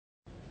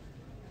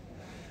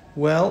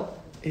Well,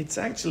 it's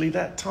actually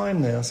that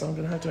time now, so I'm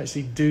going to have to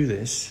actually do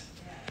this.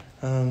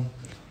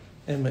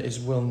 Emma is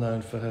well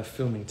known for her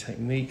filming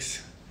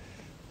techniques.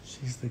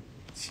 She's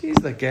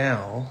the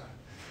gal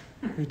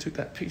who took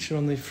that picture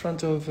on the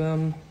front of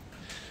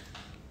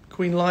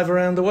Queen Live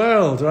Around the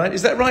World, right?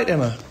 Is that right,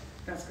 Emma?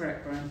 That's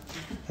correct, Brian.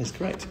 That's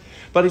correct.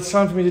 But it's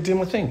time for me to do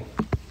my thing.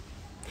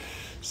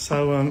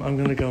 So I'm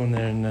going to go on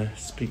there and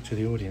speak to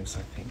the audience,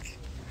 I think.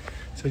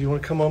 So do you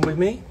want to come on with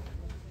me?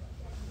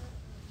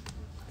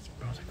 It's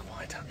rather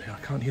quiet out there. I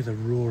can't hear the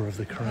roar of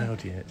the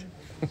crowd yet.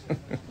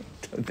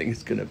 Don't think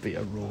it's going to be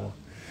a roar.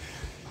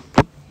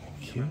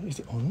 Thank you. Is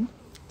it on?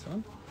 It's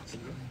on.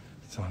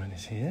 Simon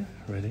is here,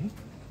 ready.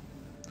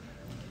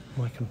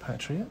 My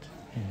compatriot.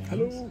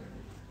 Hello.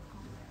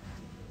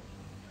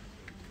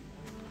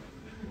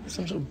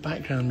 Some sort of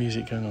background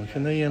music going on.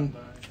 Can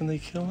they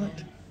kill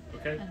that?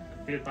 Okay.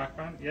 Be it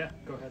background? Yeah,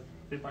 go ahead.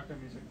 Be it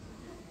background music.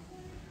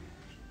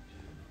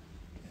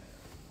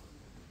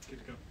 Good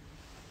to go.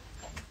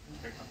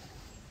 Okay, come.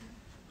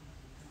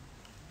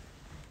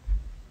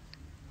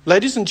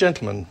 Ladies and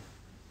gentlemen,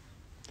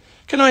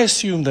 can I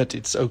assume that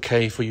it's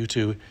okay for you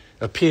to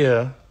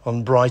appear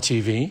on Bry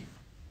TV?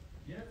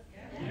 Yeah.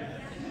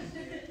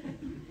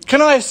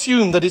 Can I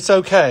assume that it's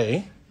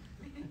okay?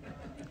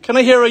 Can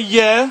I hear a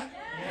yeah?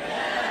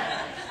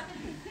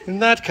 In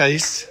that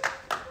case,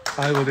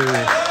 I will do it.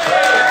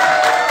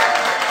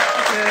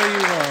 There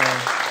you are.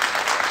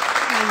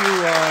 There you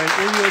are,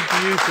 in your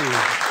beauty.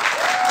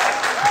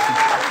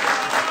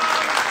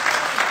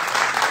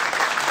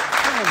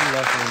 How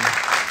lovely.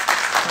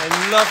 A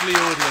lovely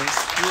audience.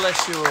 Bless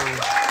you all.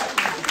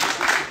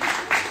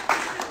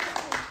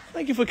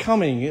 Thank you for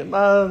coming.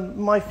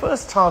 My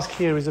first task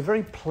here is a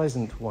very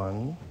pleasant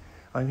one.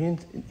 I'm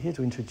here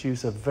to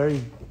introduce a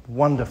very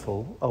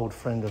wonderful old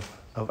friend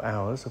of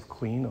ours, of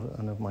Queen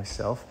and of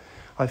myself.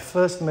 I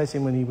first met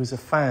him when he was a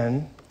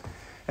fan,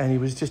 and he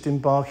was just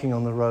embarking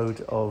on the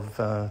road of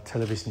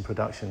television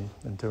production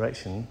and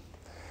direction.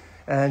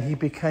 And he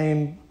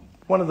became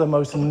one of the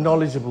most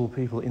knowledgeable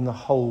people in the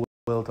whole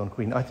world on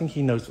Queen. I think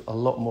he knows a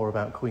lot more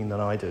about Queen than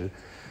I do.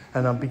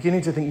 And I'm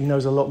beginning to think he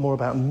knows a lot more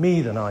about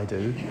me than I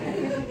do.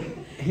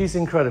 He's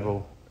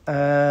incredible.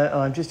 And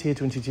I'm just here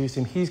to introduce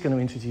him. He's going to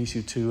introduce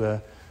you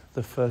to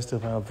the first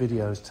of our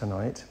videos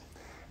tonight.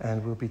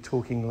 And we'll be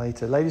talking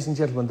later. Ladies and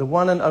gentlemen, the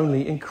one and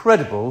only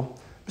incredible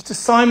Mr.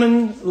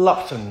 Simon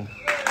Lupton.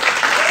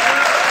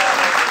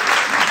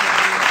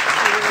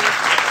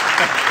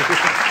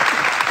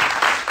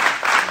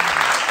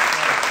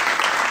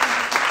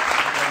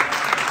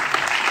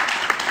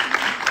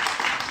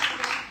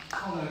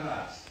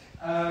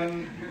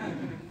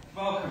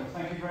 Welcome.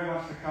 Thank you very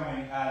much for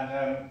coming,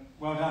 and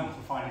well done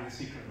for finding the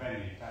secret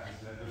venue. That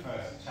was the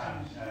first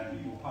challenge, and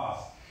you will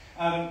pass.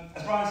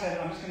 As Brian said,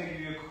 I'm just going to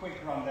give you a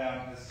quick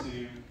rundown as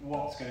to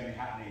what's going to be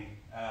happening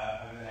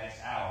over the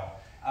next hour.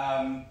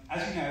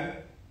 As you know,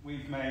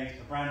 we've made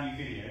a brand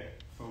new video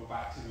for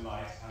Back to the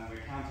Light, and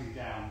we're counting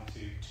down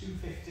to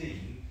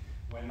 2:15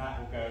 when that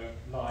will go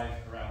live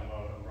around the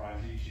world on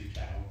Brian's YouTube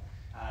channel,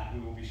 and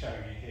we will be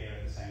showing it here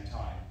at the same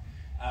time.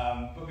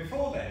 But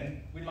before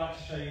then, we'd like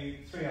to show you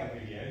 3 other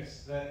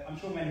videos that I'm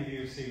sure many of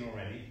you have seen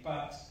already,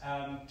 but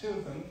 2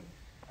 of them,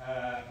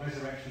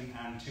 Resurrection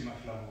and Too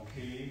Much Love Will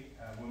Kill You,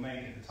 were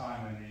made at the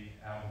time when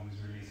the album was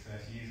released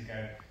 30 years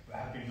ago, but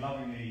have been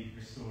lovingly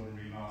restored and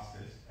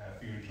remastered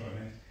for your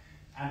enjoyment.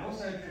 And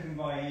also driven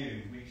by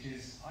you, which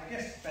is, I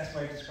guess the best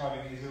way of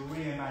describing it is a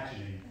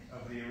reimagining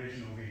of the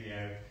original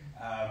video,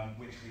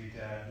 which we'd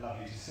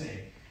love you to see.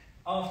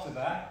 After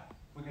that,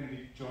 we're going to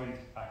be joined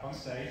back on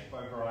stage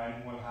by Brian,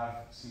 and we'll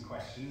have some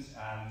questions,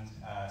 and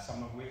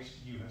some of which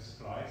you have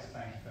supplied, so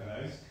thank you for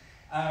those.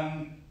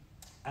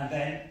 And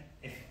then,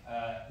 if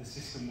the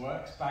system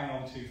works, bang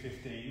on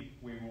 2:15,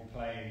 we will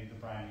play the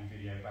brand new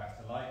video Back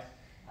to the Light,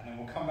 and then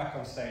we'll come back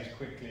on stage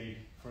quickly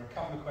for a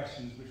couple of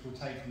questions which we'll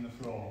take from the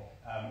floor,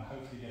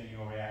 hopefully getting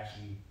your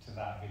reaction to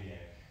that video.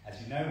 As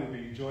you know, we're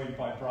being joined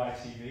by Bry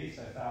TV,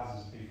 so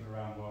thousands of people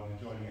around the world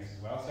are joining us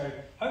as well. So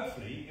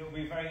hopefully it will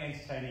be a very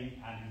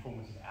entertaining and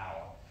informative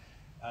hour.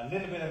 A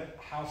little bit of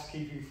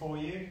housekeeping for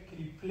you. Can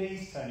you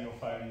please turn your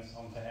phones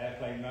onto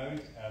airplane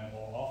mode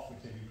or off,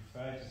 whichever you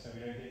prefer, just so we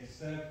don't get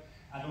disturbed.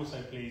 And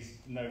also please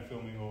no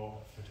filming or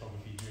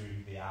photography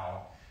during the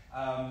hour.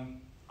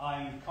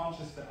 I'm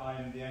conscious that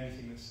I'm the only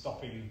thing that's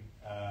stopping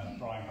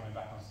Brian coming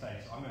back on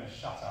stage, so I'm going to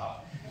shut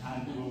up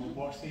and we'll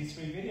watch these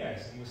 3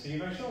 videos, and we'll see you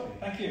very shortly.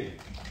 Thank you.